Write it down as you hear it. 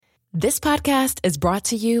This podcast is brought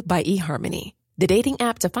to you by eHarmony, the dating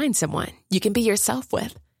app to find someone you can be yourself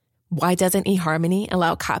with. Why doesn't eHarmony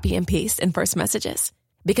allow copy and paste in first messages?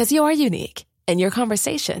 Because you are unique, and your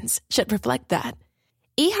conversations should reflect that.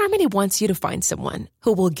 eHarmony wants you to find someone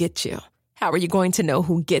who will get you. How are you going to know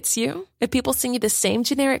who gets you? If people send you the same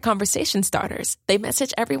generic conversation starters they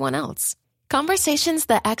message everyone else. Conversations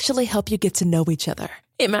that actually help you get to know each other.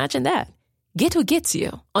 Imagine that. Get who gets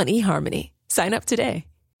you on eHarmony. Sign up today.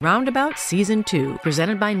 Roundabout Season 2,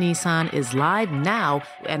 presented by Nissan, is live now,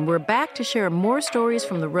 and we're back to share more stories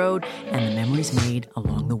from the road and the memories made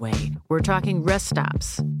along the way. We're talking rest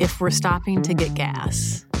stops, if we're stopping to get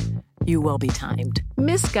gas. You will be timed.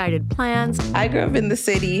 Misguided plans. I grew up in the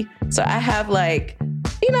city, so I have a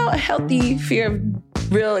healthy fear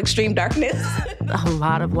of real extreme darkness. A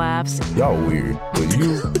lot of laughs. Y'all weird, but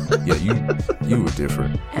you were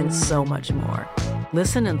different. And so much more.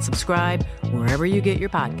 Listen and subscribe wherever you get your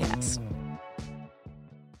podcasts.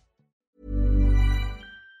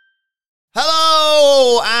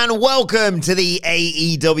 Hello and welcome to the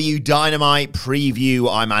AEW Dynamite preview.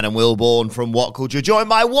 I'm Adam Wilborn from What Culture, joined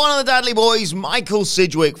by one of the Dudley Boys, Michael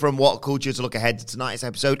Sidgwick from What Culture, to look ahead to tonight's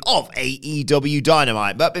episode of AEW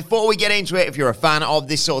Dynamite. But before we get into it, if you're a fan of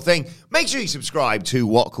this sort of thing, make sure you subscribe to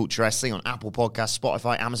What Culture Wrestling on Apple Podcasts,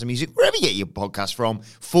 Spotify, Amazon Music, wherever you get your podcasts from,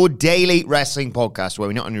 for daily wrestling podcasts where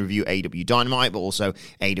we not only review AEW Dynamite, but also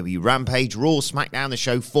AEW Rampage, Raw, SmackDown, the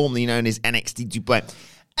show formerly known as NXT 2.0.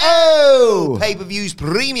 Pay-per-views,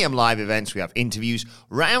 premium live events. We have interviews,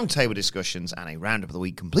 roundtable discussions, and a roundup of the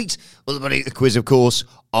week complete. Well, the quiz, of course,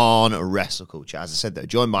 on wrestle culture. As I said, though,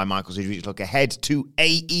 joined by Michael Sidgwick to look ahead to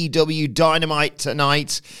AEW Dynamite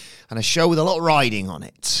tonight, and a show with a lot riding on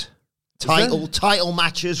it. Title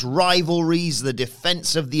matches, rivalries, the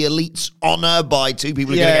defense of the Elite's honor by two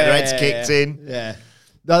people who are going to get their heads kicked in. Yeah.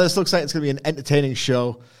 No, this looks like it's going to be an entertaining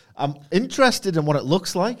show. I'm interested in what it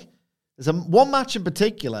looks like. There's one match in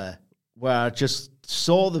particular where I just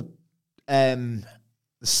saw the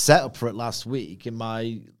setup for it last week, and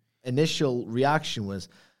my initial reaction was,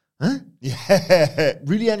 huh? Yeah.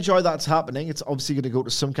 Really enjoy that's happening. It's obviously going to go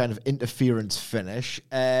to some kind of interference finish.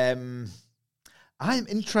 I'm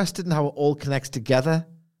interested in how it all connects together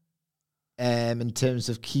in terms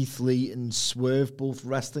of Keith Lee and Swerve both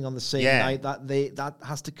wrestling on the same night. That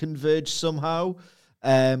has to converge somehow.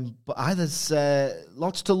 But there's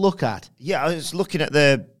lots to look at. Yeah, I was looking at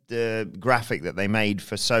the graphic that they made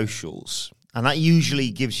for socials, and that usually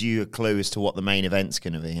gives you a clue as to what the main event's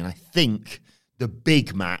going to be. And I think the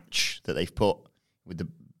big match that they've put with the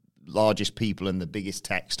largest people and the biggest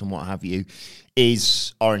text and what have you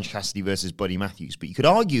is Orange Cassidy versus Buddy Matthews. But you could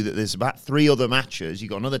argue that there's about three other matches.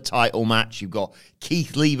 You've got another title match. You've got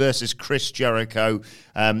Keith Lee versus Chris Jericho.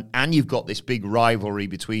 And you've got this big rivalry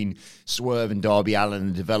between Swerve and Darby Allin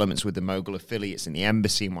and the developments with the Mogul affiliates in the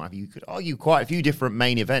embassy and what have you. You could argue quite a few different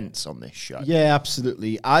main events on this show. Yeah,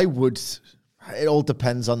 absolutely. It all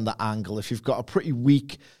depends on the angle. If you've got a pretty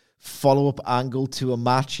weak follow-up angle to a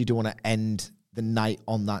match, you don't want to end the night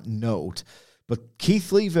on that note. But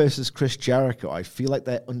Keith Lee versus Chris Jericho, I feel like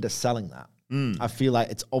they're underselling that. I feel like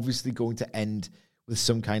it's obviously going to end with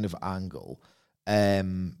some kind of angle.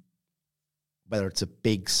 Whether it's a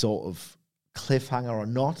big sort of cliffhanger or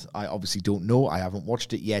not, I obviously don't know. I haven't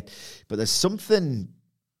watched it yet. But there's something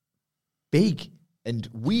big and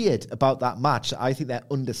weird about that match. I think they're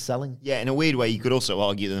underselling. Yeah, in a weird way, you could also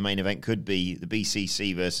argue that the main event could be the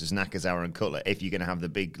BCC versus Nakazawa and Cutler if you're going to have the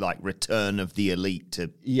big return of the Elite to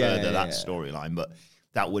further that storyline. But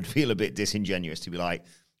that would feel a bit disingenuous to be like,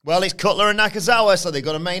 well, it's Cutler and Nakazawa, so they've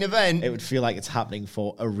got a main event. It would feel like it's happening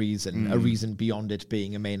for a reason beyond it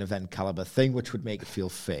being a main event caliber thing, which would make it feel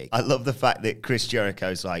fake. I love the fact that Chris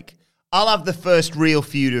Jericho's like, I'll have the first real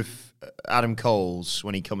feud of Adam Cole's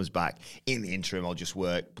when he comes back. In the interim, I'll just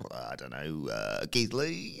work, Keith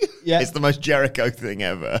Lee. Yeah. It's the most Jericho thing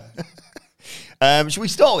ever. Should we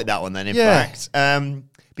start with that one then, in fact?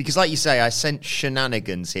 Because like you say, I sense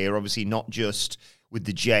shenanigans here, obviously not just with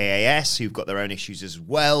the JAS, who've got their own issues as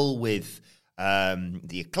well, with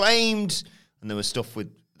the Acclaimed, and there was stuff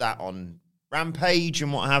with that on Rampage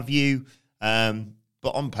and what have you.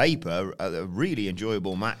 But on paper, a really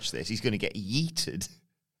enjoyable match this. He's going to get yeeted.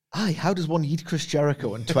 How does one yeet Chris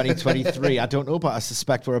Jericho in 2023? I don't know, but I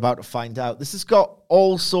suspect we're about to find out. This has got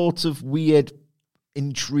all sorts of weird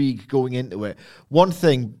intrigue going into it. One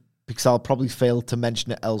thing, because I'll probably fail to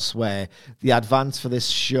mention it elsewhere, the advance for this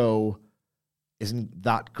show isn't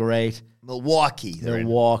that great. Milwaukee.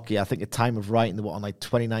 I think at time of writing, they were on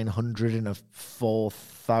 2,900 in a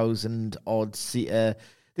 4,000 odd seater.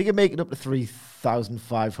 They could make it up to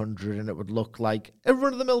 3,500 and it would look like a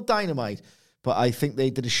run-of-the-mill Dynamite. But I think they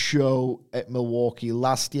did a show at Milwaukee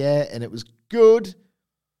last year, and it was good.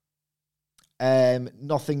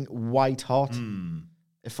 Nothing white hot,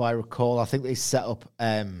 if I recall. I think they set up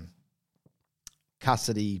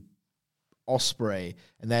Cassidy, Ospreay,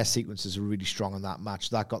 and their sequences are really strong in that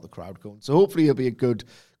match. That got the crowd going. So hopefully it'll be a good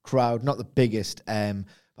crowd, not the biggest.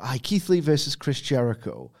 Keith Lee versus Chris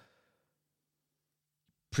Jericho.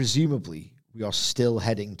 Presumably, we are still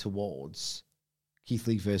heading towards Keith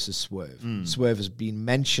Lee versus Swerve. Swerve has been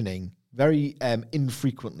mentioning very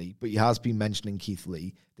infrequently, but he has been mentioning Keith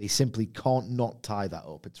Lee. They simply can't not tie that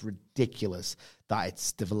up. It's ridiculous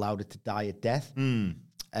that they've allowed it to die a death.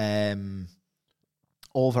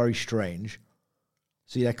 All very strange.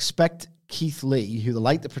 So you'd expect Keith Lee, who they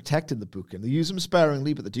like to protect in the booking. They use him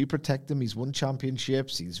sparingly, but they do protect him. He's won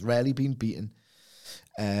championships. He's rarely been beaten.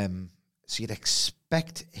 So you'd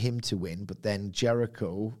expect him to win, but then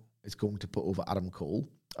Jericho is going to put over Adam Cole.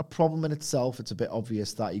 A problem in itself. It's a bit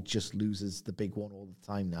obvious that he just loses the big one all the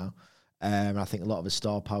time now. I think a lot of his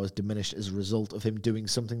star power is diminished as a result of him doing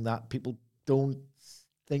something that people don't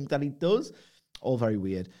think that he does. All very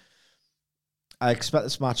weird. I expect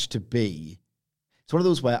this match to be... It's one of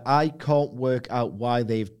those where I can't work out why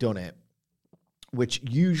they've done it, which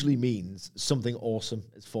usually means something awesome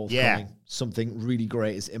is forthcoming. Yeah. Something really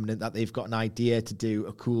great is imminent, that they've got an idea to do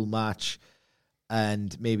a cool match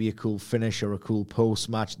and maybe a cool finish or a cool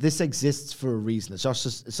post-match. This exists for a reason.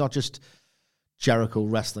 It's not just Jericho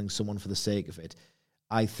wrestling someone for the sake of it.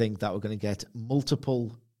 I think that we're going to get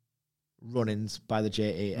multiple run-ins by the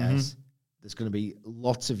JAS. There's going to be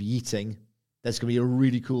lots of yeeting. There's going to be a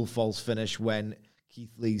really cool false finish when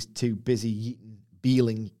Keith Lee's too busy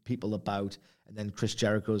beeling people about, and then Chris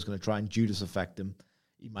Jericho is going to try and Judas effect him.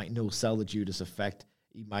 He might no-sell the Judas effect.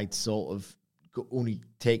 He might sort of only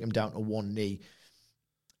take him down to one knee.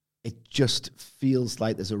 It just feels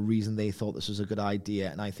like there's a reason they thought this was a good idea,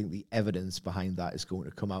 and I think the evidence behind that is going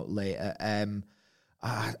to come out later.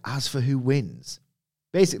 As for who wins,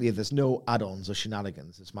 basically, if there's no add-ons or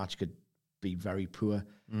shenanigans, this match could be very poor.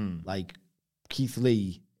 Like, Keith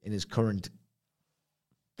Lee, in his current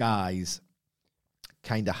guise,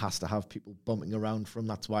 kind of has to have people bumping around for him.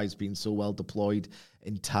 That's why he's been so well deployed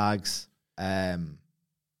in tags.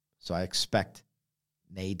 So I expect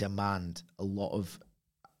they demand a lot of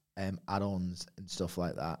add-ons and stuff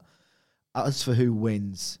like that. As for who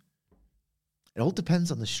wins, it all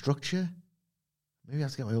depends on the structure. Maybe I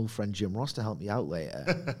have to get my old friend Jim Ross to help me out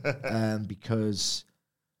later. Because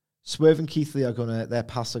Swerve and Keith Lee their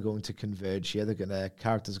paths are going to converge here.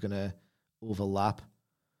 Characters are gonna overlap.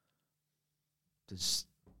 Does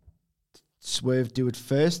Swerve do it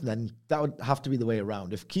first? And then that would have to be the way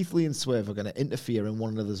around. If Keith Lee and Swerve are going to interfere in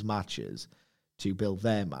one another's matches to build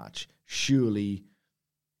their match, surely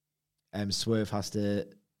Swerve has to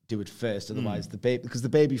do it first. Otherwise, because the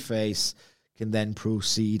babyface can then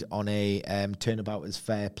proceed on a turnabout as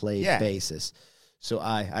fair play basis. So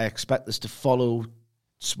I expect this to follow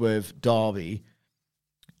Swerve Darby.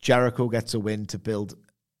 Jericho gets a win to build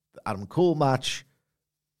the Adam Cole match,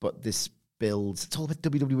 but this builds. It's all a bit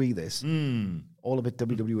WWE. This all a bit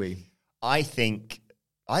WWE. I think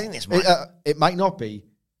this might. It might not be.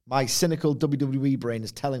 My cynical WWE brain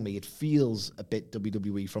is telling me it feels a bit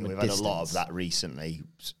WWE from a distance. We've had a lot of that recently.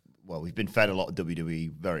 Well, we've been fed a lot of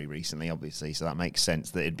WWE very recently, obviously, so that makes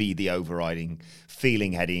sense that it'd be the overriding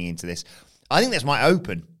feeling heading into this. I think this might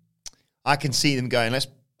open. I can see them going,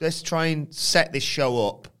 let's try and set this show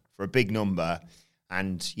up for a big number,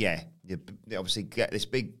 and you obviously get this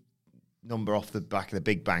big number off the back of the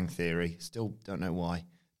Big Bang Theory. Still don't know why.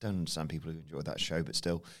 Don't understand people who enjoy that show, but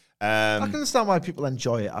still. I can understand why people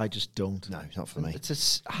enjoy it. I just don't. No, it's not for me.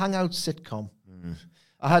 It's a hangout sitcom.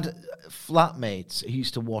 I had flatmates who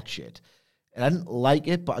used to watch it, and I didn't like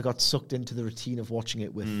it, but I got sucked into the routine of watching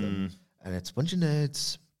it with them. And it's a bunch of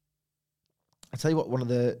nerds. I tell you what, one of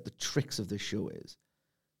the tricks of this show is,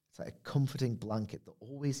 it's like a comforting blanket. They're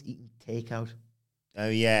always eating takeout. Oh,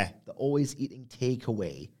 yeah. They're always eating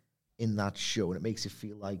takeaway in that show, and it makes you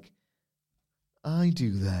feel like, I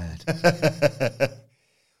do that.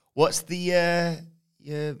 What's the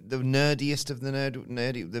nerdiest of the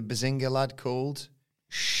nerdy, the Bazinga lad called?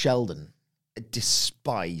 Sheldon. I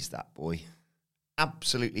despise that boy.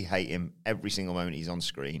 Absolutely hate him every single moment he's on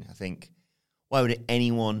screen. I think, why would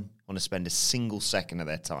anyone want to spend a single second of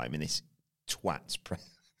their time in this twat's presence?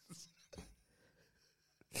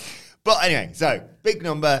 But anyway, so big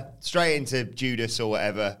number, straight into Judas or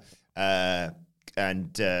whatever. Chris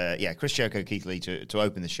Jericho, Keith Lee to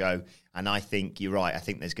open the show. And I think you're right. I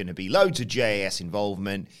think there's going to be loads of JAS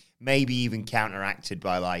involvement, maybe even counteracted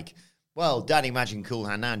by Daddy Magic and Cool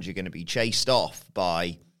Hand Ange are going to be chased off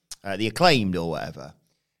by the Acclaimed or whatever.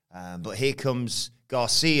 But here comes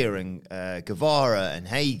Garcia and Guevara and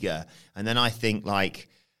Hager, and then I think like,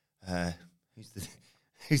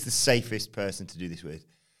 who's the safest person to do this with?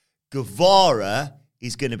 Guevara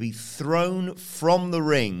is going to be thrown from the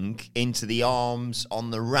ring into the arms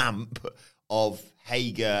on the ramp of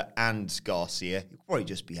Hager and Garcia. It'll probably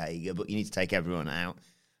just be Hager, but you need to take everyone out.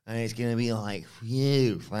 And it's going to be like,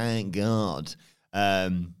 phew, thank God.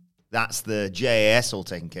 That's the JAS all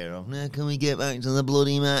taken care of. Now, can we get back to the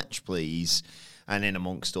bloody match, please? And in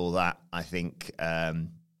amongst all that, I think,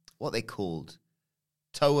 what are they called?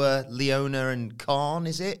 Toa, Leona, and Khan,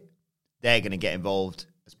 is it? They're going to get involved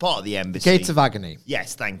as part of the embassy. Gates of Agony.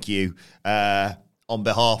 Yes, thank you. On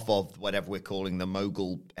behalf of whatever we're calling the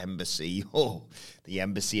Mogul Embassy, or the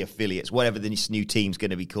Embassy affiliates, whatever this new team's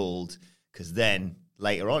going to be called, because then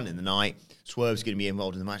later on in the night, Swerve's going to be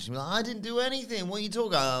involved in the match. And be like, I didn't do anything. What are you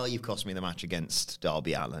talking about? Oh, you've cost me the match against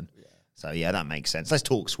Darby Allin. Yeah. So, yeah, that makes sense. Let's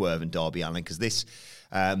talk Swerve and Darby Allin, because this,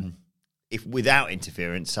 if without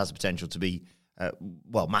interference, has the potential to be,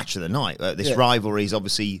 match of the night. This rivalry is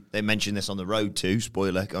obviously, they mentioned this on the road too.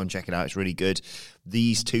 Spoiler, go and check it out. It's really good.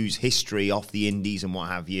 These two's history off the indies and what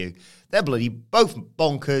have you, they're bloody both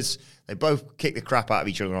bonkers. They both kick the crap out of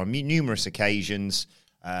each other on numerous occasions.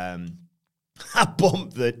 That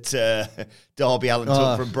bump that Darby Allin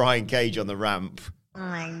took from Brian Cage on the ramp. Oh,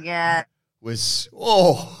 my God. Was,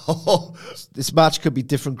 This match could be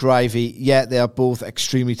different gravy. Yeah, they are both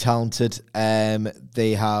extremely talented.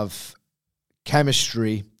 They have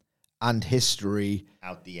chemistry and history.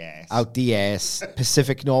 Out the ass.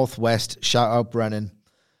 Pacific Northwest, shout out Brennan.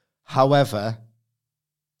 However,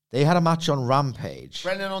 they had a match on Rampage.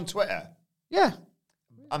 Brennan on Twitter? Yeah.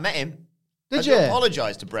 I met him. Did you? I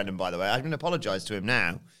apologise to Brennan, by the way. I'm going to apologise to him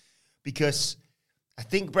now because I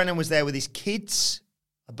think Brennan was there with his kids,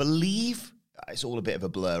 I believe. It's all a bit of a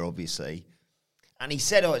blur, obviously. And he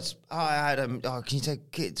said, can you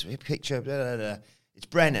take kids a picture? Blah, blah, blah. It's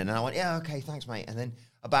Brennan. And I went, yeah, okay, thanks, mate. And then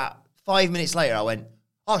about 5 minutes later, I went,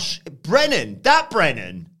 Brennan, that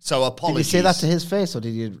Brennan. So apologies. Did you say that to his face, or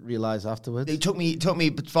did you realise afterwards? It took me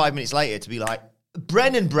 5 minutes later to be like,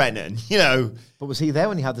 Brennan, you know. But was he there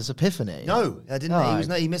when he had this epiphany? No, I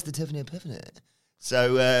didn't. He missed the Tiffany epiphany.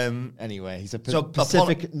 So, anyway, he's a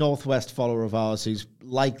Pacific Northwest follower of ours who's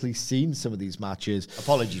likely seen some of these matches.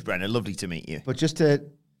 Apologies, Brennan. Lovely to meet you. But just to,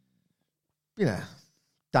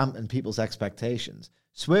 dampen people's expectations,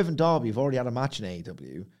 Swerve and Darby have already had a match in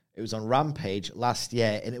AEW. It was on Rampage last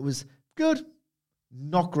year, and it was good.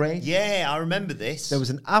 Not great. Yeah, I remember this. There was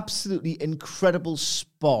an absolutely incredible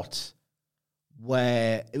spot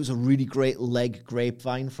where it was a really great leg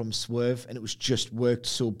grapevine from Swerve, and it was just worked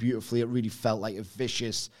so beautifully. It really felt like a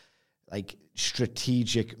vicious,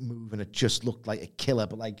 strategic move, and it just looked like a killer,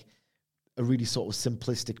 but a really sort of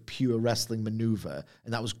simplistic, pure wrestling maneuver,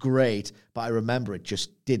 and that was great, but I remember it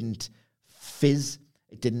just didn't fizz.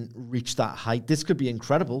 It didn't reach that height. This could be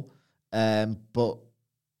incredible, but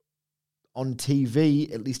on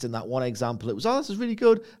TV, at least in that one example, it was, this is really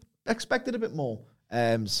good. Expected a bit more.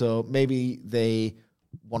 So maybe they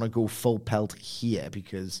want to go full pelt here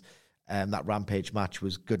because that Rampage match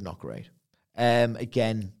was good, not great.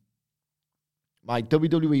 Again, my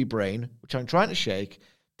WWE brain, which I'm trying to shake,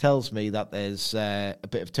 tells me that there's a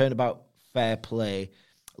bit of turnabout fair play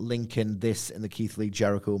linking this and the Keith Lee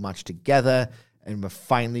Jericho match together, and we're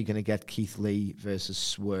finally going to get Keith Lee versus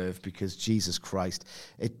Swerve because Jesus Christ,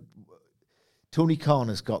 Tony Khan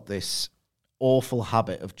has got this awful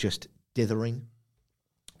habit of just dithering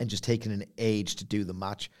and just taking an age to do the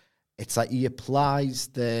match. It's like he applies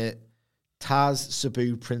the Taz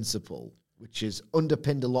Sabu principle, which has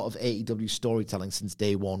underpinned a lot of AEW storytelling since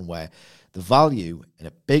day one, where the value in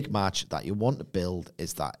a big match that you want to build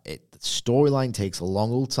is that the storyline takes a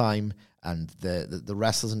long old time and the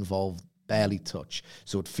wrestlers involved barely touch.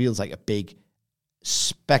 So it feels like a big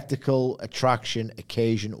spectacle, attraction,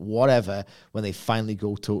 occasion, whatever, when they finally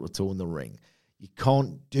go toe-to-toe in the ring. You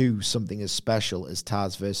can't do something as special as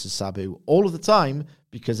Taz versus Sabu all of the time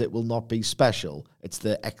because it will not be special. It's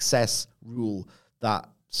the excess rule that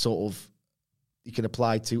sort of you can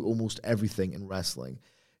apply to almost everything in wrestling.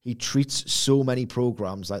 He treats so many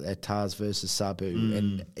programs like they're Taz versus Sabu,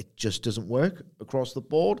 and it just doesn't work across the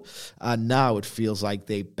board. And now it feels like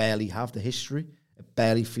they barely have the history. It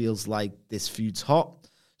barely feels like this feud's hot.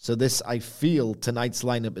 So this, I feel, tonight's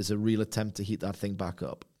lineup is a real attempt to heat that thing back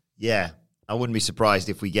up. Yeah. I wouldn't be surprised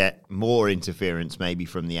if we get more interference maybe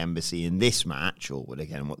from the Embassy in this match, or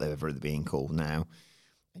again, whatever they're being called now.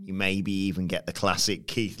 And you maybe even get the classic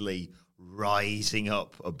Keith Lee rising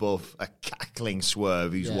up above a cackling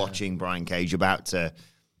Swerve who's watching Brian Cage about to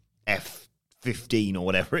 15 or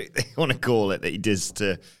whatever they want to call it that he does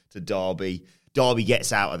to Darby. Darby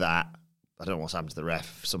gets out of that. I don't know what's happened to the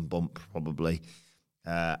ref. Some bump, probably.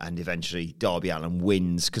 And eventually Darby Allin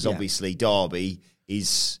wins because obviously Darby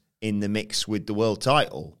is in the mix with the world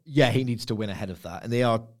title. Yeah, he needs to win ahead of that. And they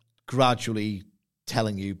are gradually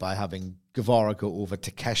telling you by having Guevara go over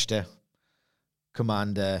Takeshita,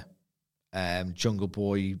 Commander, Jungle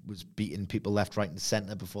Boy was beating people left, right, and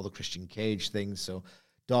centre before the Christian Cage thing. So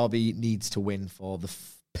Darby needs to win for the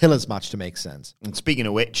Pillars match to make sense. And speaking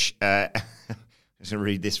of which, I'm going to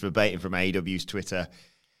read this verbatim from AEW's Twitter.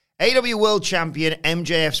 AEW World Champion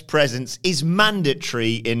MJF's presence is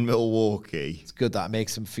mandatory in Milwaukee. It's good that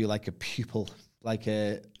makes him feel like a pupil, like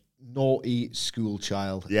a naughty school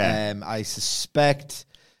child. Yeah. I suspect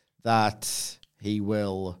that he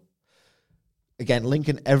will, again,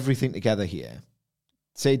 linking everything together here.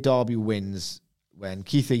 Say Darby wins when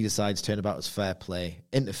Keith Lee decides turnabout is fair play,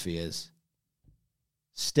 interferes.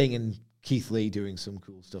 Sting and Keith Lee doing some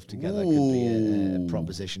cool stuff together could be a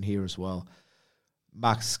proposition here as well.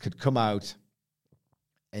 Max could come out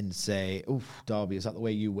and say, oof, Darby, is that the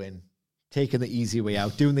way you win? Taking the easy way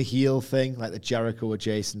out, doing the heel thing, like the Jericho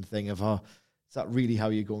adjacent thing of, is that really how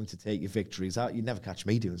you're going to take your victories out? You'd never catch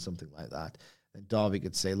me doing something like that. And Darby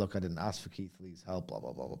could say, look, I didn't ask for Keith Lee's help, blah,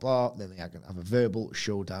 blah, blah, blah, blah. And then they can have a verbal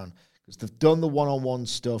showdown. Because they've done the one-on-one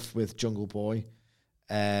stuff with Jungle Boy.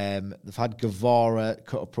 They've had Guevara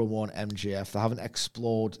cut a promo on MJF. They haven't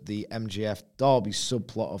explored the MJF Darby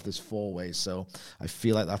subplot of this four-way, so I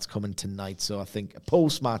feel like that's coming tonight. So I think a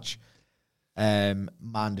post-match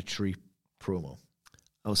mandatory promo.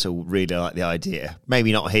 I also really like the idea,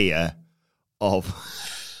 maybe not here, of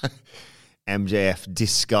MJF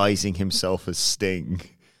disguising himself as Sting.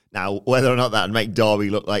 Now, whether or not that would make Darby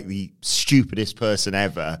look like the stupidest person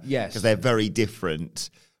ever, yes, because they're very different.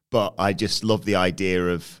 But I just love the idea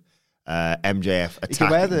of MJF attacking. You can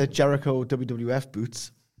wear the Jericho WWF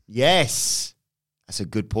boots. Yes. That's a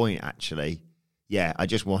good point, actually. Yeah, I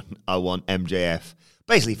want MJF,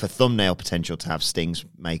 basically for thumbnail potential, to have Sting's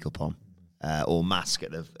makeup on, or mask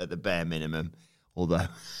at the bare minimum. Although,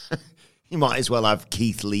 you might as well have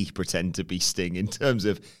Keith Lee pretend to be Sting in terms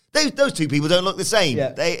of, those two people don't look the same.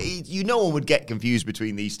 Yeah. No one would get confused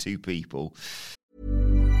between these two people.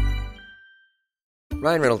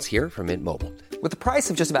 Ryan Reynolds here from Mint Mobile. With the price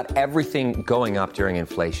of just about everything going up during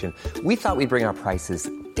inflation, we thought we'd bring our prices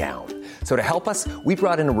down. So to help us, we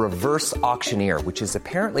brought in a reverse auctioneer, which is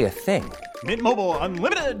apparently a thing. Mint Mobile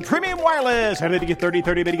Unlimited Premium Wireless. How to get 30,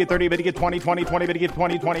 30, bit to get 30, bit to get 20, 20, 20, bit to get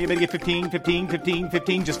 20, 20, bit to get 15, 15, 15,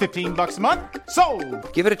 15, just $15 a month?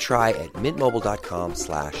 Sold! Give it a try at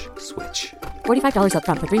mintmobile.com/switch. $45 up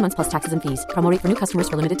front for 3 months plus taxes and fees. Promo rate for new customers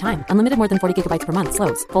for limited time. Unlimited more than 40 gigabytes per month.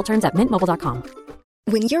 Slows full terms at mintmobile.com.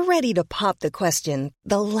 When you're ready to pop the question,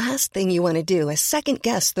 the last thing you want to do is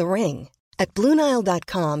second-guess the ring. At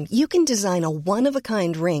BlueNile.com, you can design a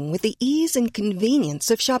one-of-a-kind ring with the ease and convenience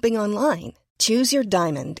of shopping online. Choose your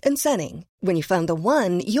diamond and setting. When you find the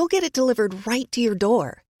one, you'll get it delivered right to your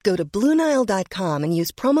door. Go to BlueNile.com and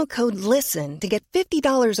use promo code LISTEN to get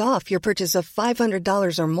 $50 off your purchase of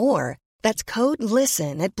 $500 or more. That's code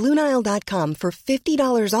LISTEN at BlueNile.com for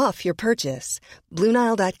 $50 off your purchase.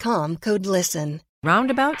 BlueNile.com, code LISTEN.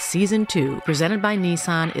 Roundabout Season 2, presented by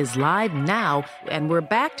Nissan, is live now, and we're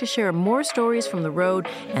back to share more stories from the road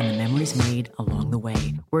and the memories made along the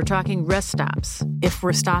way. We're talking rest stops. If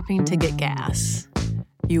we're stopping to get gas,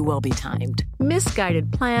 you will be timed.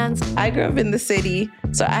 Misguided plans. I grew up in the city,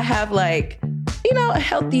 so I have a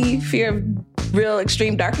healthy fear of real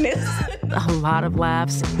extreme darkness. A lot of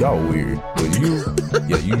laughs. Y'all weird, but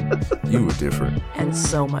you were different. And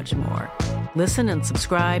so much more. Listen and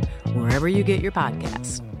subscribe wherever you get your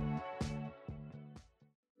podcasts.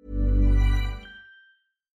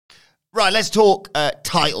 Right, let's talk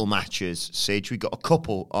title matches, Sidge. We got a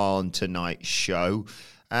couple on tonight's show.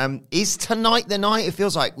 Is tonight the night? It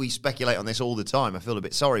feels like we speculate on this all the time. I feel a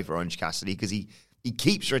bit sorry for Orange Cassidy because he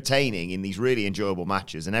keeps retaining in these really enjoyable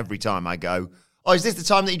matches, and every time I go, oh, is this the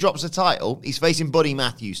time that he drops the title? He's facing Buddy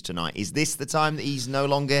Matthews tonight. Is this the time that he's no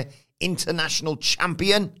longer international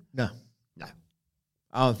champion? No.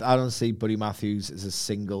 I don't see Buddy Matthews as a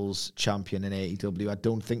singles champion in AEW. I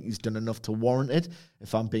don't think he's done enough to warrant it,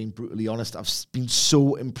 if I'm being brutally honest. I've been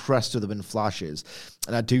so impressed with him in flashes,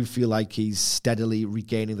 and I do feel like he's steadily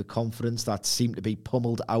regaining the confidence that seemed to be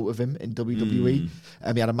pummeled out of him in WWE.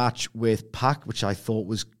 He had a match with Pac, which I thought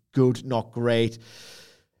was good, not great,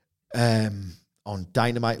 on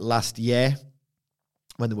Dynamite last year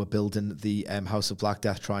when they were building the House of Black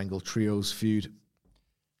Death Triangle Trios feud.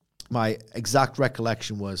 My exact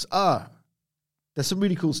recollection was, there's some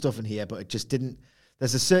really cool stuff in here, but it just didn't,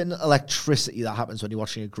 there's a certain electricity that happens when you're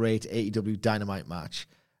watching a great AEW Dynamite match.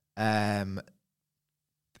 And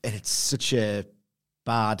it's such a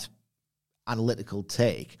bad analytical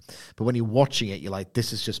take. But when you're watching it, you're like,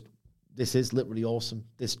 this is literally awesome.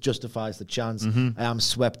 This justifies the chance. I am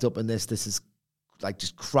swept up in this. This is like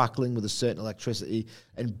just crackling with a certain electricity.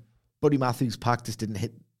 And Buddy Matthews' practice didn't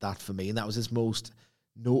hit that for me. And that was his most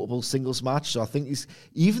notable singles match. So I think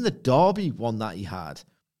even the Darby one that he had,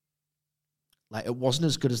 like, it wasn't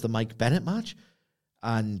as good as the Mike Bennett match.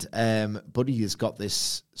 And Buddy has got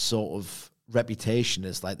this sort of reputation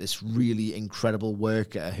as like this really incredible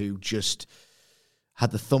worker who just had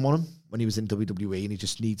the thumb on him when he was in WWE, and he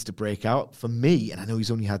just needs to break out. For me, and I know he's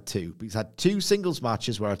only had 2, but he's had 2 singles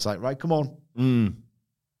matches where it's like, right, come on.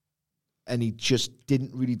 And he just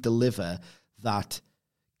didn't really deliver that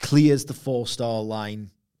clears the 4-star line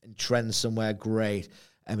and trends somewhere great.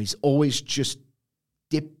 And he's always just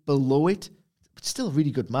dipped below it. It's still a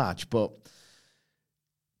really good match, but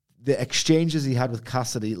the exchanges he had with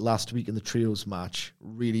Cassidy last week in the trios match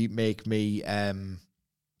really make me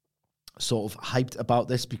sort of hyped about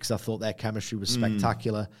this, because I thought their chemistry was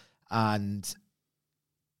spectacular. And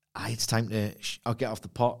it's time to... I'll get off the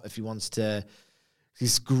pot if he wants to...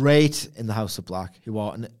 He's great in the House of Black, who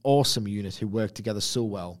are an awesome unit, who work together so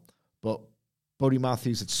well. But Buddy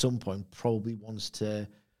Matthews at some point probably wants to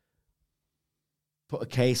put a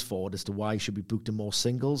case forward as to why he should be booked in more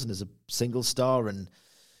singles and as a single star. And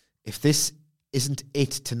if this isn't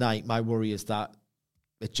it tonight, my worry is that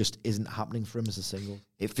it just isn't happening for him as a single.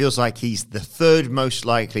 It feels like he's the 3rd most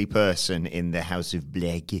likely person in the House of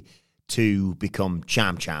Black to become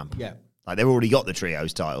champ. Yeah. Like, they've already got the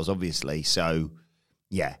trios titles, obviously. So,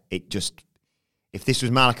 yeah, it just... If this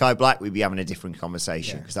was Malachi Black, we'd be having a different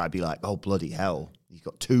conversation, because that'd be like, oh, bloody hell, he's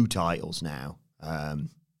got 2 titles now.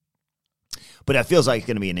 But it feels like it's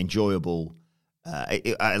going to be an enjoyable...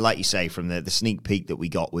 like you say, from the sneak peek that we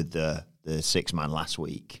got with the 6-man last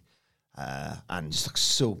week. And it just looks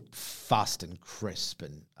so fast and crisp.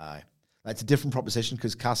 And it's a different proposition,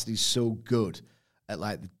 because Cassidy's so good at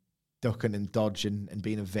like ducking and dodging and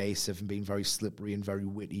being evasive and being very slippery and very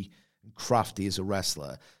witty and crafty as a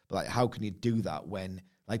wrestler. But like, how can you do that when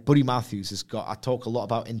like Buddy Matthews has got... I talk a lot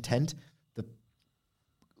about intent. The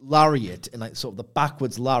lariat and like sort of the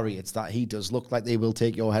backwards lariats that he does look like they will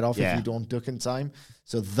take your head off if you don't duck in time.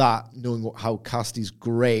 So that, knowing how Cassidy's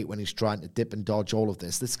great when he's trying to dip and dodge all of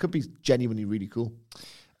this could be genuinely really cool.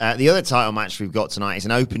 The other title match we've got tonight is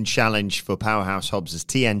an open challenge for Powerhouse Hobbs'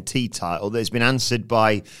 TNT title that has been answered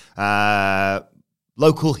by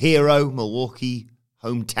local hero, Milwaukee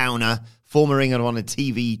hometowner, former Ring of Honor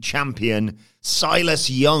TV champion, Silas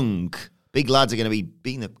Young. Big lads are going to be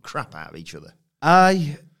beating the crap out of each other.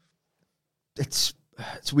 It's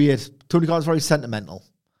weird. Tony Khan's very sentimental,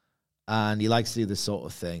 and he likes to do this sort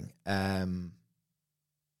of thing.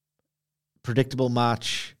 Predictable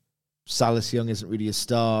match. Silas Young isn't really a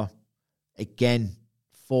star. Again,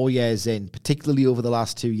 4 years in, particularly over the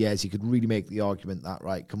last 2 years, you could really make the argument that,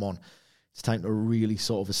 right, come on, it's time to really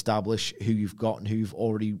sort of establish who you've got and who you've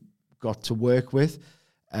already got to work with.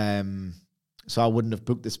 So I wouldn't have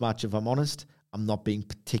booked this match if I'm honest. I'm not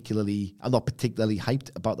particularly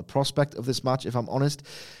hyped about the prospect of this match, if I'm honest.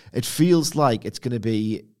 It feels like it's going to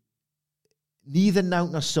be neither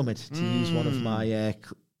Nount nor Summit, to use one of my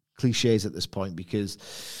cliches at this point, because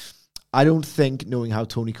I don't think, knowing how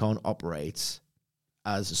Tony Khan operates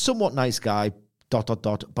as a somewhat nice guy, ...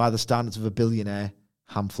 by the standards of a billionaire,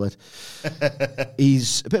 Hamflet,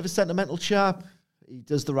 he's a bit of a sentimental chap. He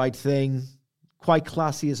does the right thing. Quite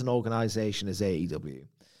classy as an organization as AEW.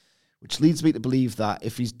 Which leads me to believe that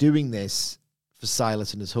if he's doing this for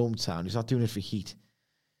Silas in his hometown, he's not doing it for heat.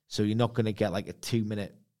 So you're not going to get like a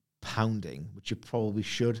 2-minute pounding, which you probably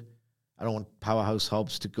should. I don't want Powerhouse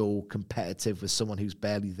Hobbs to go competitive with someone who's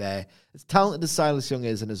barely there. As talented as Silas Young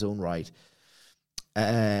is in his own right,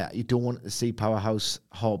 you don't want to see Powerhouse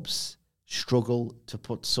Hobbs struggle to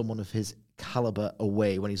put someone of his caliber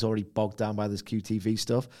away when he's already bogged down by this QTV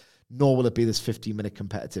stuff. Nor will it be this 15-minute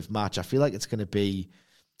competitive match. I feel like it's going to be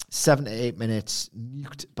 7 to 8 minutes,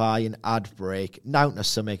 nuked by an ad break, Nount or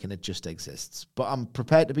Summit, and it just exists. But I'm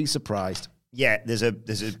prepared to be surprised. Yeah, there's a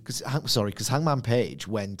because Hangman Page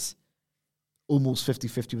went almost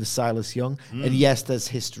 50-50 with Silas Young. And yes, there's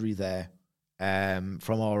history there from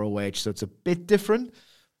ROH, so it's a bit different.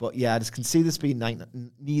 But yeah, I just can see this being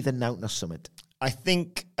neither Nount nor Summit. I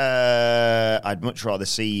think I'd much rather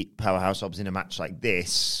see Powerhouse Hobbs in a match like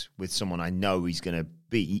this with someone I know he's going to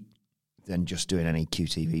beat than just doing any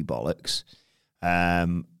QTV bollocks.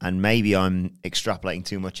 And maybe I'm extrapolating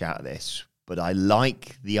too much out of this, but I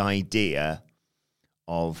like the idea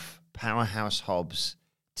of Powerhouse Hobbs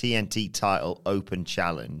TNT title open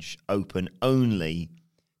challenge, open only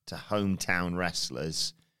to hometown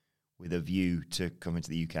wrestlers with a view to coming to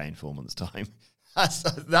the UK in 4 months' time.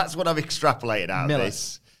 That's what I've extrapolated out of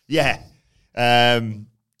this. Yeah.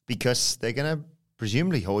 Because they're going to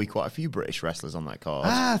presumably hoy quite a few British wrestlers on that card.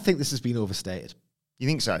 I think this has been overstated. You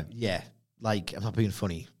think so? Yeah. Like, I'm not being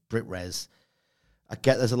funny. Brit Res. I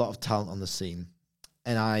get there's a lot of talent on the scene.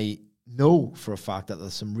 And I know for a fact that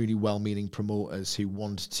there's some really well-meaning promoters who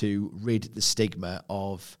want to rid the stigma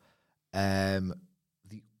of the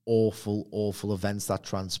awful, awful events that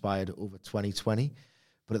transpired over 2020.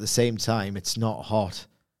 But at the same time, it's not hot.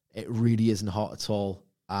 It really isn't hot at all.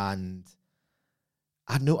 And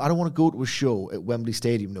I don't want to go to a show at Wembley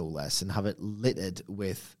Stadium, no less, and have it littered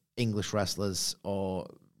with English wrestlers or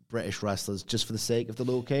British wrestlers just for the sake of the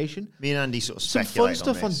location. Me and Andy sort of some speculate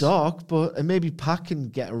fun stuff on Dark, and maybe Pac can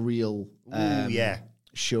get a real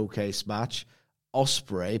showcase match.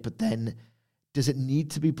 Ospreay, but then does it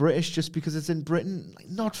need to be British just because it's in Britain? Like,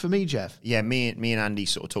 not for me, Jeff. Yeah, me and Andy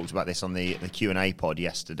sort of talked about this on the Q&A pod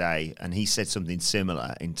yesterday, and he said something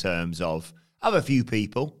similar in terms of have a few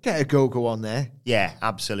people. Get a go-go on there. Yeah,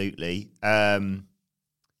 absolutely.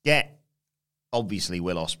 Get, obviously,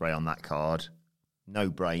 Will Ospreay on that card.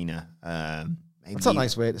 No-brainer. That's a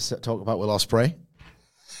nice way to talk about Will Ospreay.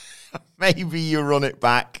 Maybe you run it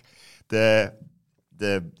back. The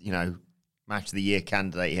match of the year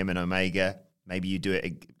candidate, him and Omega. Maybe you do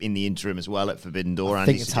it in the interim as well at Forbidden Door. I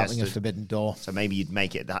think it's happening at Forbidden Door. So maybe you'd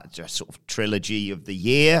make it that just sort of trilogy of the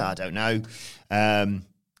year. I don't know. I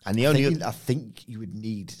think you would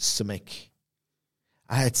need something.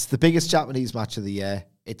 It's the biggest Japanese match of the year.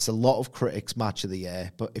 It's a lot of critics' match of the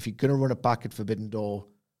year. But if you're going to run it back at Forbidden Door,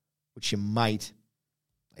 which you might,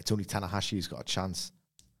 it's only Tanahashi who's got a chance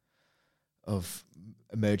of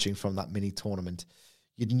emerging from that mini tournament.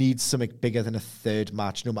 You'd need something bigger than a third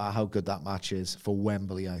match, no matter how good that match is, for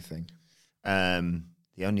Wembley, I think.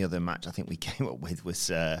 The only other match I think we came up with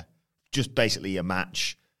was just basically a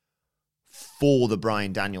match for the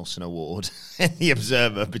Bryan Danielson Award in the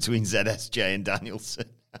Observer between ZSJ and Danielson.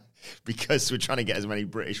 Because we're trying to get as many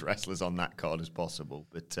British wrestlers on that card as possible.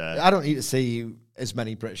 But I don't need to see as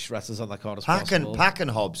many British wrestlers on that card as possible. Pac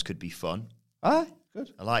and Hobbs could be fun.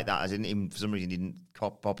 Good. I like that. I didn't even, for some reason, didn't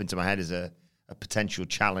pop into my head as a potential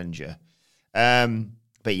challenger.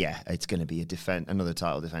 But yeah, it's going to be another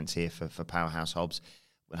title defense here for Powerhouse Hobbs.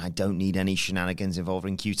 When I don't need any shenanigans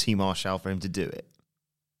involving QT Marshall for him to do it.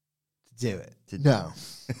 No.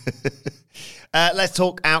 Let's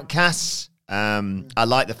talk Outcasts. I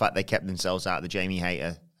like the fact they kept themselves out of the Jamie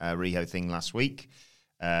Hayter Riho thing last week.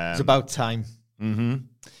 It's about time. Mm-hmm.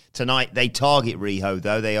 Tonight, they target Riho,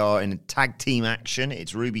 though. They are in a tag team action.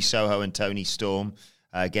 It's Ruby Soho and Toni Storm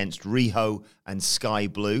against Riho and Sky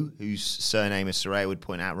Blue, whose surname, as Saraya would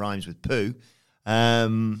point out, rhymes with poo.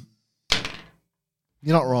 You're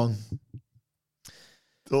not wrong.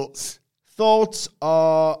 Thoughts? Thoughts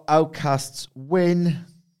are Outcasts win.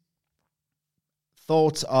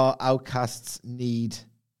 Thoughts are Outcasts need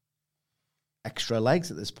extra legs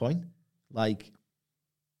at this point. Like,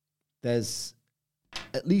 there's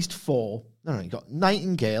at least four. No, you got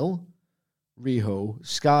Nightingale, Riho,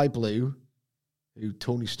 Sky Blue, who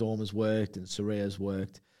Toni Storm has worked and Saraya's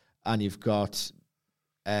worked, and you've got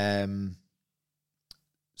Baker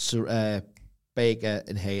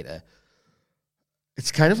and Hayter.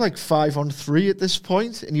 It's kind of like 5-on-3 at this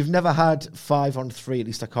point, and you've never had 5-on-3, at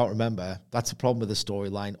least I can't remember. That's a problem with the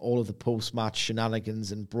storyline. All of the post-match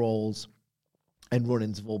shenanigans and brawls and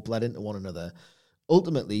run-ins have all bled into one another.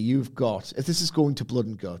 Ultimately, you've got, if this is going to blood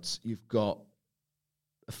and guts, you've got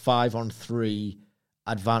a 5-on-3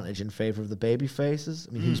 advantage in favor of the baby faces.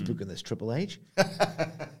 I mean, who's booking this? Triple H?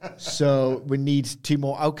 So we need 2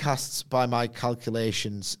 more Outcasts by my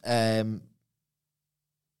calculations.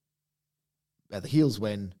 The heels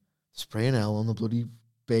win, spraying hell on the bloody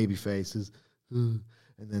baby faces, and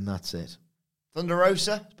then that's it. Thunder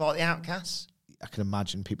Rosa, part of the Outcasts. I can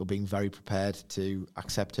imagine people being very prepared to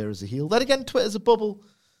accept her as a heel. Then again, Twitter's a bubble.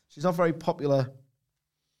 She's not very popular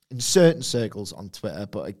in certain circles on Twitter,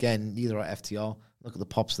 but again, neither are FTR. Look at the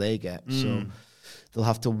pops they get. So they'll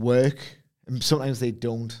have to work, and sometimes they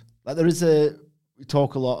don't. Like we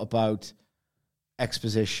talk a lot about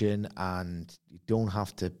exposition, and you don't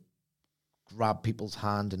have to grab people's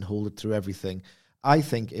hand and hold it through everything. I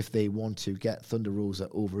think if they want to get Thunder Rosa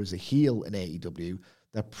over as a heel in AEW,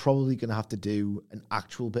 they're probably going to have to do an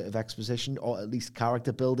actual bit of exposition or at least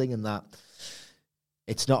character building, and that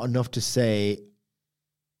it's not enough to say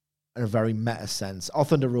in a very meta sense.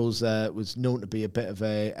 Thunder Rosa was known to be a bit of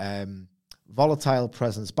a volatile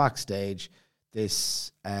presence backstage.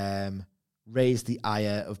 this raised the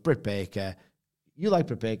ire of Britt Baker. You like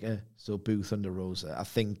Britt Baker, so boo Thunder Rosa. I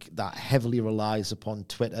think that heavily relies upon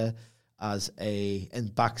Twitter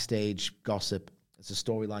and backstage gossip as a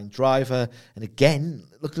storyline driver. And again,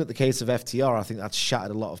 looking at the case of FTR, I think that's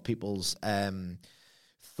shattered a lot of people's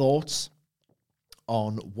thoughts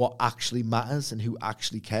on what actually matters and who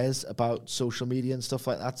actually cares about social media and stuff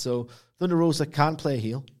like that. So Thunder Rosa can play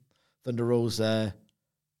heel. Thunder Rosa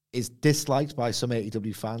is disliked by some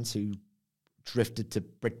AEW fans who drifted to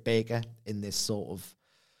Britt Baker in this sort of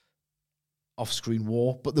off-screen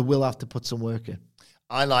war, but they will have to put some work in.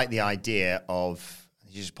 I like the idea of,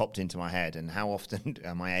 it just popped into my head, and how often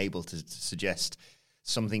am I able to suggest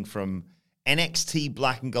something from NXT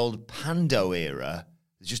Black and Gold Pando era?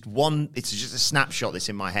 It's just a snapshot that's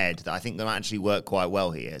in my head that I think that might actually work quite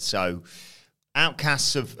well here. So,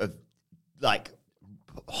 outcasts of like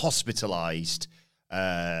hospitalized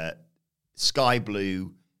Sky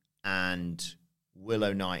Blue and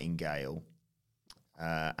Willow Nightingale.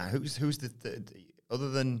 Who's the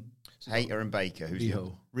other than Hayter and Baker? Who's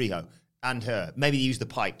Riho and her. Maybe use the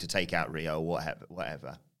pipe to take out Riho or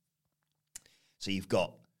whatever. So you've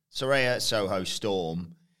got Saraya, Soho,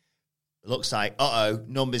 Storm. It looks like,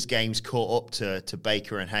 numbers game's caught up to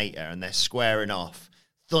Baker and Hayter, and they're squaring off.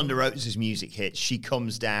 Thunder Rosa's music hits. She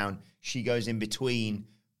comes down. She goes in between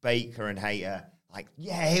Baker and Hayter. Like,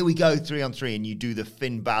 yeah, here we go, 3-on-3, and you do the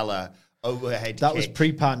Finn Balor overhead That kick. was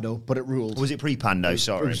pre-Pando, but it ruled. Was it pre-Pando?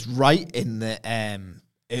 Sorry. It was right in the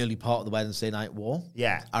early part of the Wednesday Night War.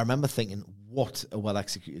 Yeah. I remember thinking, what a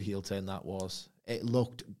well-executed heel turn that was. It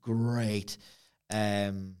looked great.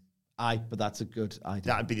 But that's a good idea.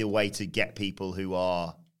 That would be the way to get people who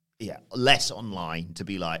are less online to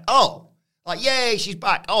be like, yay, she's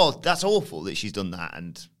back. Oh, that's awful that she's done that,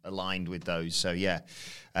 and aligned with those. So, yeah.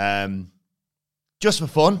 Just for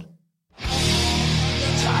fun.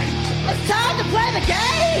 It's time to play the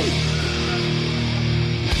game!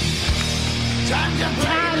 Time to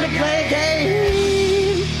play the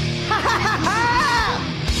game! Ha ha ha ha!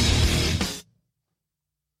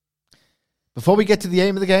 Before we get to the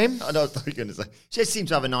aim of the game... I know what I was going to say. She just seemed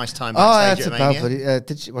to have a nice time that's backstage at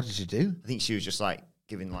Mania. what did she do? I think she was just like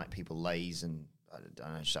giving like people lays and I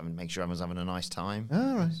don't know, just make sure everyone's having a nice time.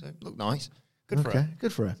 All right. So it looked nice. Good for her.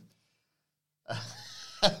 Good for her.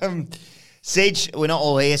 Sige, we're not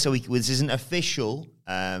all here, so this isn't official,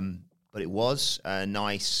 but it was a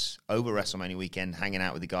nice over WrestleMania weekend hanging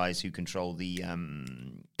out with the guys who control the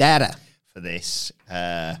data for this.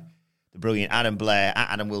 The brilliant Adam Blair at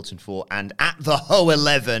Adam Wilton 4 and at the Ho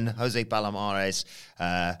 11, Jose Palomares.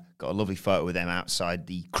 Got a lovely photo with them outside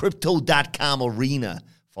the Crypto.com arena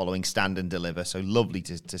following Stand and Deliver. So lovely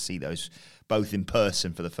to see those both in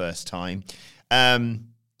person for the first time.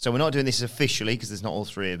 So we're not doing this officially because there's not all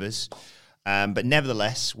three of us. But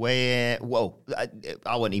nevertheless, I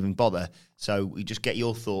won't even bother. So we just get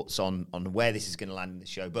your thoughts on where this is going to land in the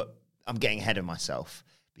show. But I'm getting ahead of myself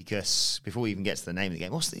because before we even get to the name of the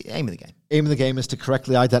game, what's the aim of the game? Aim of the game is to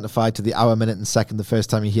correctly identify to the hour, minute, and second the first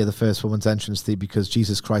time you hear the first woman's entrance theme, because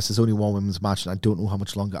Jesus Christ, there's only one women's match, and I don't know how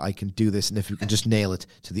much longer I can do this. And if you can just nail it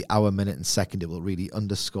to the hour, minute, and second, it will really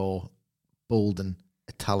underscore, bolden,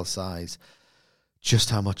 italicize just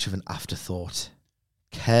how much of an afterthought,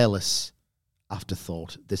 careless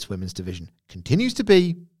afterthought this women's division continues to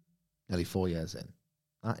be nearly 4 years in.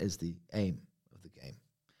 That is the aim of the game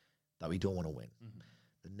that we don't want to win. Mm-hmm.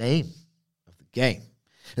 The name of the game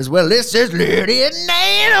is, well, this is Lady at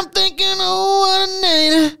Night. I'm thinking, what a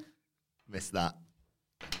night. Missed that.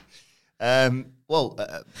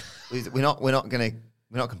 We're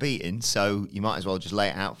not competing, so you might as well just lay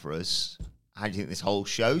it out for us. How do you think this whole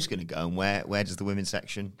show's going to go, and where does the women's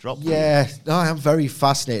section drop? Yeah, no, I'm very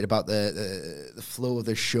fascinated about the flow of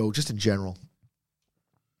this show, just in general.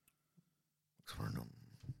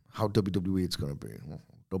 How WWE it's going to be.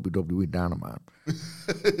 WWE Dynamite.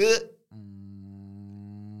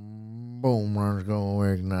 Boom, let's go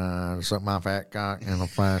ignite. Suck my fat cock in a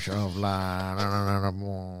flash of light.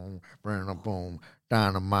 Boom, bring a boom,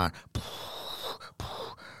 Dynamite.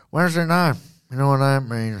 Wednesday night. You know what that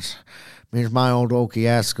means? Means my old oaky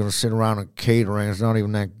ass is going to sit around and catering. It's not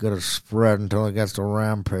even that good a spread until it gets to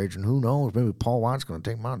Rampage. And who knows, maybe Paul White's going to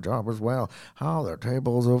take my job as well. How the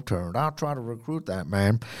tables have turned. I'll try to recruit that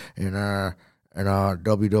man in our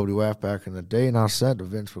WWF back in the day. And I said to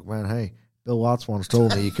Vince McMahon, hey, Bill Watts once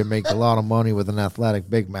told me you can make a lot of money with an athletic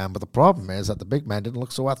big man. But the problem is that the big man didn't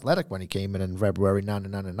look so athletic when he came in February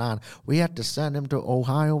 1999. We had to send him to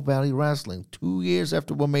Ohio Valley Wrestling 2 years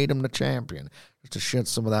after we made him the champion, just to shed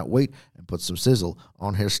some of that weight and put some sizzle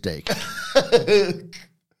on his steak.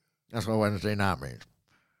 That's what Wednesday night means.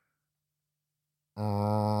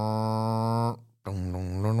 Yes.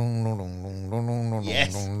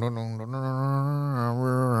 I'm going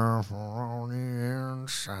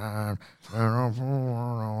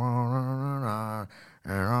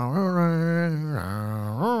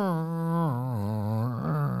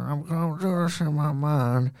to this in my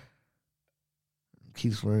mind.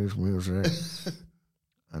 Keith Lee's music.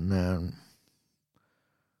 And then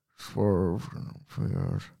Swerve and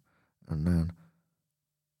Fears. And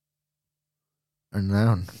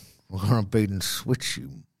then we're going to beat and switch you,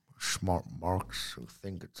 smart marks who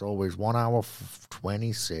think it's always 1 hour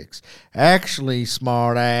 26. Actually,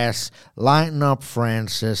 smart ass, lighten up,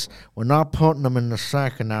 Francis. We're not putting them in the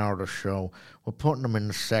second hour of the show. We're putting them in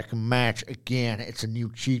the second match. Again, it's a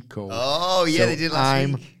new cheat code. Oh, yeah, so they did last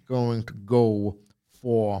week. I'm going to go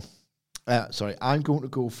for...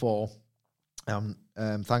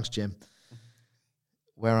 thanks, Jim.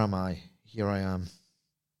 Where am I? Here I am.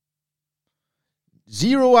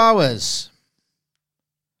 0 hours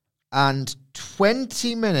and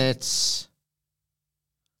 20 minutes,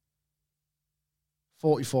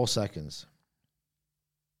 44 seconds.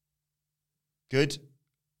 Good.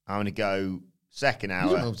 I'm going to go second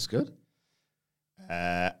hour. It's good.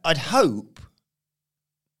 I'd hope.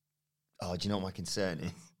 Oh, do you know what my concern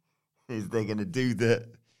is? Is they're going to do the...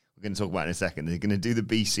 We're going to talk about it in a second. They're going to do the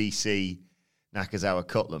BCC Nakazawa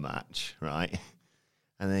Cutler match, right?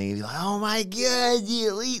 And then he's like, "Oh my God, the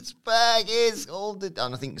Elite's back! It's all the..."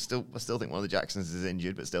 And I still think one of the Jacksons is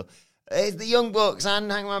injured, but still, it's the Young Bucks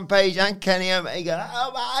and Hangman Page and Kenny Omega.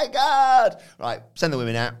 Oh my God! Right, send the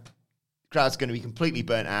women out. Crowd's going to be completely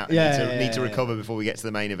burnt out. Need to recover before we get to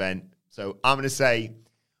the main event. So I'm going to say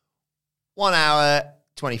 1 hour,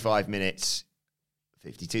 25 minutes,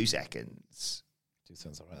 52 seconds.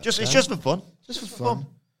 Sounds all right. It's just for fun. Just for fun.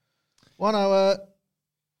 1 hour,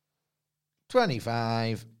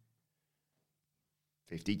 25.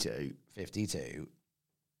 52. There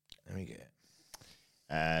we go.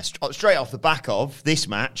 Straight off the back of this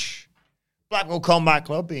match, Blackpool Combat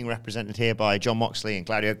Club being represented here by John Moxley and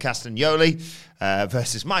Claudio Castagnoli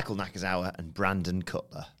versus Michael Nakazawa and Brandon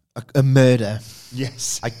Cutler. A murder.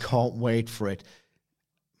 Yes. I can't wait for it.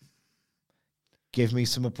 Give me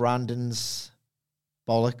some of Brandon's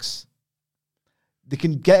bollocks. They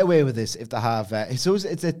can get away with this if they have...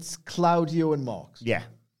 it's Claudio and Mox. Yeah.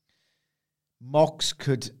 Mox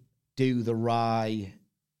could do the wry,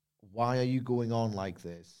 "Why are you going on like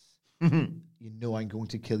this? You know I'm going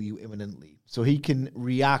to kill you imminently." So he can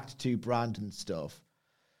react to Brandon's stuff,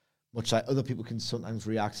 much like other people can sometimes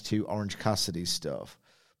react to Orange Cassidy's stuff.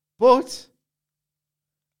 But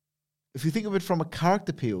if you think of it from a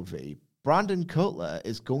character POV, Brandon Cutler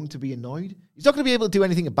is going to be annoyed. He's not going to be able to do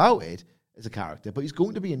anything about it as a character, but he's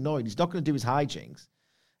going to be annoyed. He's not going to do his hijinks.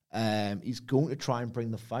 He's going to try and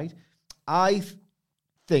bring the fight. I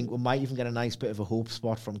think we might even get a nice bit of a hope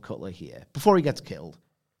spot from Cutler here before he gets killed.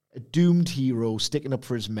 A doomed hero sticking up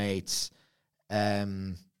for his mates.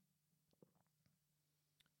 Will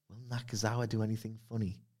Nakazawa do anything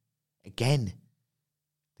funny? Again,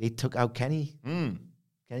 they took out Kenny.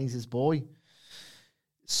 Kenny's his boy.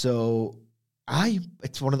 So I'm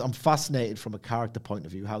fascinated from a character point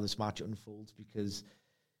of view how this match unfolds, because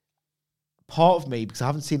part of me, because I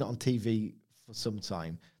haven't seen it on TV for some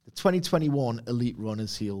time, the 2021 Elite run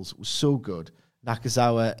as heels was so good.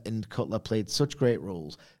 Nakazawa and Cutler played such great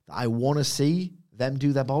roles that I want to see them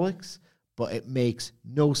do their bollocks, but it makes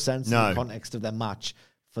no sense in the context of their match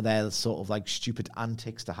for their sort of like stupid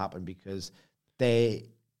antics to happen, because they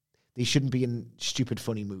shouldn't be in stupid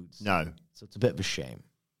funny moods. No. So it's a bit of a shame.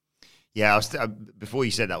 Yeah, before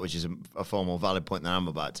you said that, which is a far more valid point than I'm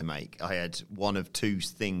about to make, I had one of two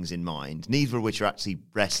things in mind, neither of which are actually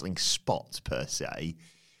wrestling spots per se.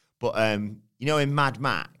 But, you know, in Mad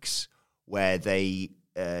Max, where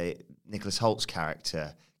Nicholas Holt's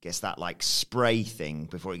character gets that, like, spray thing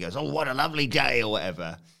before he goes, "Oh, what a lovely day," or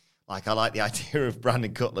whatever. Like, I like the idea of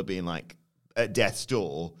Brandon Cutler being, like, at death's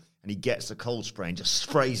door, and he gets the cold spray and just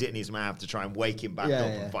sprays it in his mouth to try and wake him back up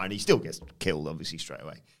and find. He still gets killed, obviously, straight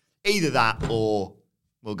away. Either that, or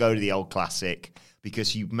we'll go to the old classic,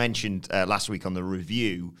 because you mentioned last week on the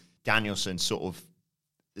review, Danielson's sort of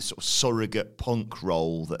surrogate Punk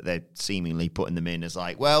role that they're seemingly putting them in as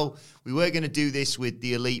like, well, we were going to do this with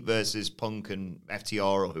the Elite versus Punk and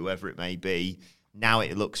FTR or whoever it may be. Now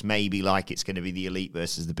it looks maybe like it's going to be the Elite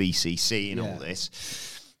versus the BCC and all this.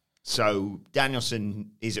 So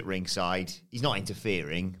Danielson is at ringside. He's not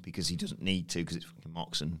interfering because he doesn't need to, because it's fucking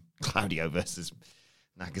Mox and Claudio versus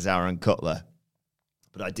Nakazawa and Cutler.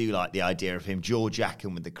 But I do like the idea of him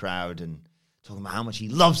jaw-jacking with the crowd and talking about how much he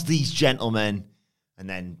loves these gentlemen. And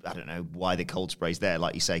then, I don't know why the cold spray's there.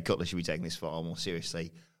 Like you say, Cutler should be taking this far more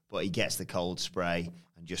seriously. But he gets the cold spray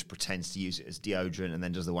and just pretends to use it as deodorant and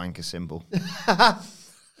then does the wanker symbol.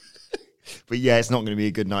 But yeah, it's not going to be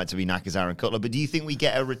a good night to be Nakazawa and Cutler. But do you think we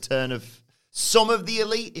get a return of some of the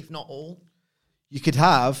elite, if not all? You could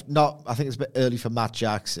have, I think it's a bit early for Matt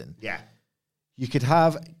Jackson. Yeah. You could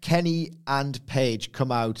have Kenny and Paige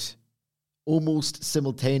come out almost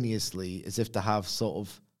simultaneously, as if to have sort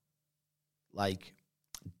of like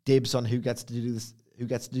dibs on who gets to do this, who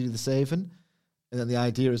gets to do the saving. And then the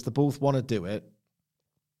idea is they both want to do it.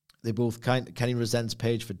 They both Kenny resents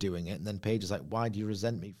Paige for doing it, and then Paige is like, "Why do you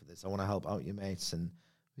resent me for this? I want to help out your mates, and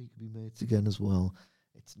we could be mates again as well."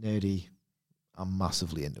 It's nerdy. I'm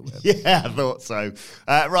massively into it. Yeah, I thought so.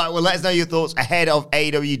 Right, well, let us know your thoughts ahead of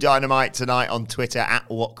AEW Dynamite tonight on Twitter at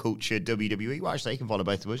WhatCultureWWE. Well, actually, you can follow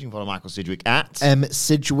both of us. You can follow Michael Sidgwick at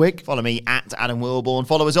Sidgwick. Follow me at Adam Wilborn.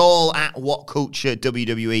 Follow us all at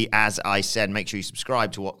WhatCultureWWE. As I said, make sure you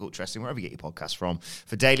subscribe to What Culture Wrestling, wherever you get your podcasts from.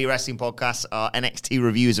 For daily wrestling podcasts, our NXT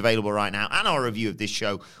review is available right now, and our review of this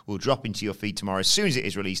show will drop into your feed tomorrow as soon as it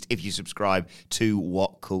is released if you subscribe to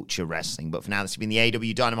What Culture Wrestling. But for now, this has been the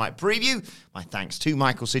AEW Dynamite preview. My thanks to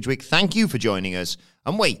Michael Sidgwick. Thank you for joining us,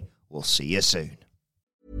 and we will see you soon.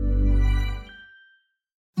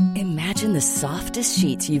 Imagine the softest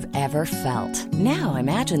sheets you've ever felt. Now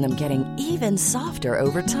imagine them getting even softer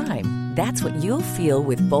over time. That's what you'll feel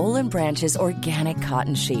with Boll & Branch's organic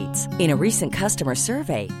cotton sheets. In a recent customer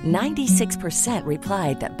survey, 96%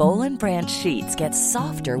 replied that Boll & Branch sheets get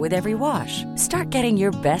softer with every wash. Start getting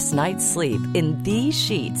your best night's sleep in these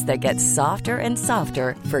sheets that get softer and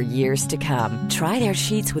softer for years to come. Try their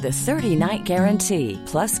sheets with a 30-night guarantee.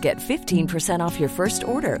 Plus, get 15% off your first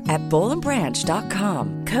order at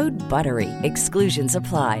bollandbranch.com. Code BUTTERY. Exclusions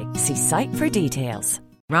apply. See site for details.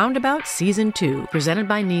 Roundabout Season 2, presented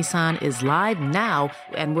by Nissan, is live now,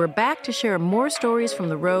 and we're back to share more stories from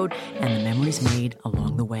the road and the memories made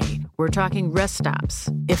along the way. We're talking rest stops.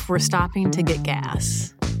 If we're stopping to get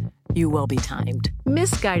gas, you will be timed.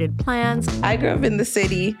 Misguided plans. I grew up in the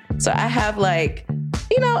city, so I have a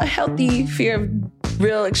healthy fear of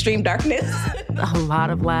real extreme darkness. A lot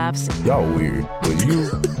of laughs. Y'all weird, but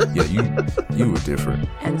you were different.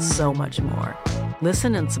 And so much more.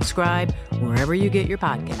 Listen and subscribe wherever you get your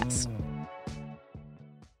podcasts.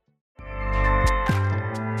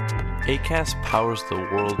 Acast powers the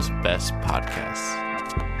world's best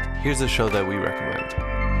podcasts. Here's a show that we recommend.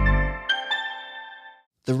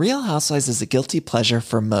 The Real Housewives is a guilty pleasure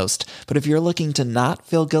for most, but if you're looking to not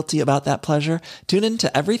feel guilty about that pleasure, tune in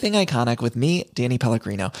to Everything Iconic with me, Danny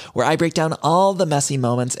Pellegrino, where I break down all the messy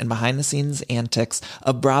moments and behind-the-scenes antics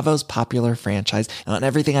of Bravo's popular franchise. And on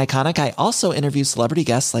Everything Iconic, I also interview celebrity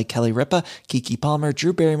guests like Kelly Ripa, Keke Palmer,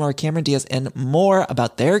 Drew Barrymore, Cameron Diaz, and more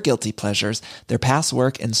about their guilty pleasures, their past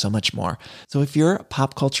work, and so much more. So if you're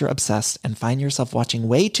pop culture obsessed and find yourself watching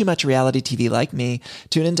way too much reality TV like me,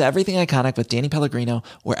 tune into Everything Iconic with Danny Pellegrino,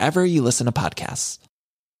 wherever you listen to podcasts.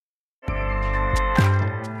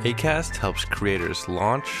 Acast helps creators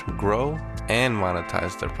launch, grow, and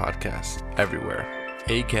monetize their podcasts everywhere.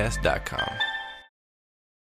 Acast.com.